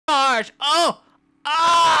Charge! Oh!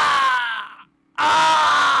 Ah!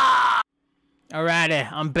 Ah!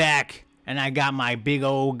 Alrighty, I'm back. And I got my big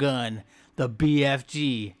old gun. The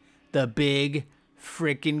BFG. The big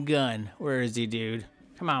freaking gun. Where is he, dude?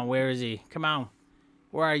 Come on, where is he? Come on.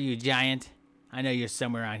 Where are you, giant? I know you're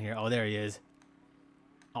somewhere around here. Oh, there he is.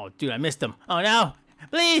 Oh, dude, I missed him. Oh, no.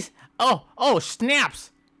 Please. Oh, snaps.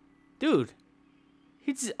 Dude.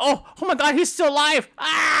 Oh my God, he's still alive.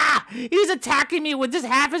 Ah! He's attacking me with just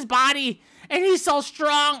half his body. And he's so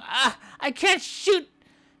strong. I can't shoot.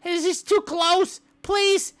 He's too close.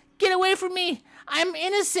 Please, get away from me. I'm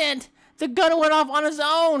innocent. The gun went off on his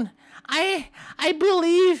own. I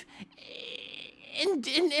believe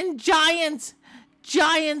in giants.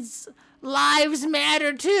 Giants' lives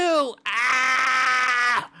matter too.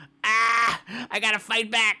 I gotta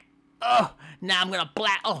fight back. Oh, now I'm gonna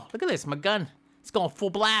blast. Oh, look at this, my gun. It's going full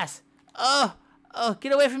blast. Oh,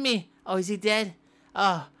 get away from me. Oh, is he dead?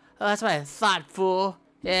 Oh, that's what I thought, fool.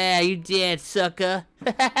 Yeah, you dead, sucker.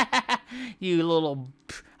 You little...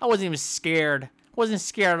 I wasn't even scared. Wasn't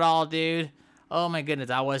scared at all, dude. Oh my goodness,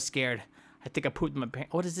 I was scared. I think I pooped my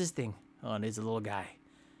pants. What is this thing? Oh, it is a little guy.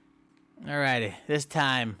 Alrighty, this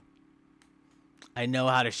time I know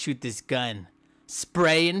how to shoot this gun.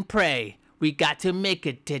 Spray and pray. We got to make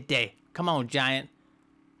it today. Come on, giant.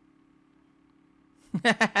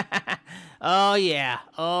 Oh yeah,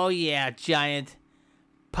 giant.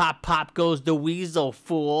 Pop, pop goes the weasel,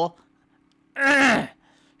 fool.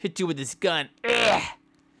 Hit you with this gun.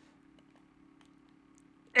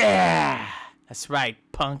 That's right,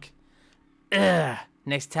 punk.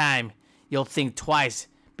 Next time, you'll think twice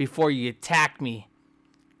before you attack me.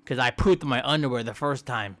 Because I pooped in my underwear the first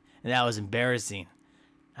time, and that was embarrassing.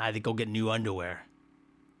 I had to go get new underwear.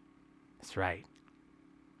 That's right.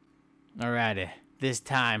 Alrighty. This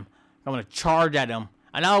time, I'm going to charge at him.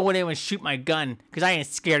 And I wouldn't even shoot my gun, because I ain't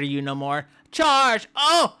scared of you no more. Charge!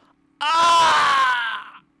 Oh!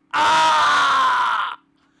 Ah! Ah!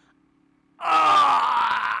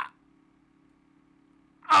 Ah!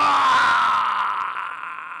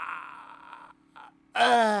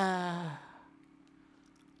 Ah!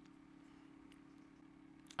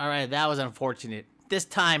 Alright, that was unfortunate. This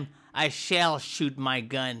time, I shall shoot my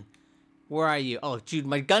gun. Where are you? Oh, dude,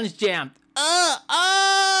 my gun's jammed.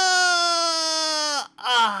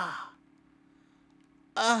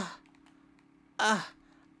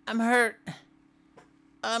 I'm hurt.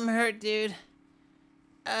 I'm hurt, dude.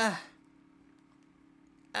 Oh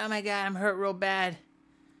my God, I'm hurt real bad.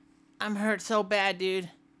 I'm hurt so bad, dude.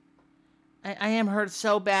 I am hurt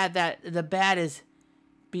so bad that the bad is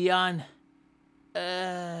beyond.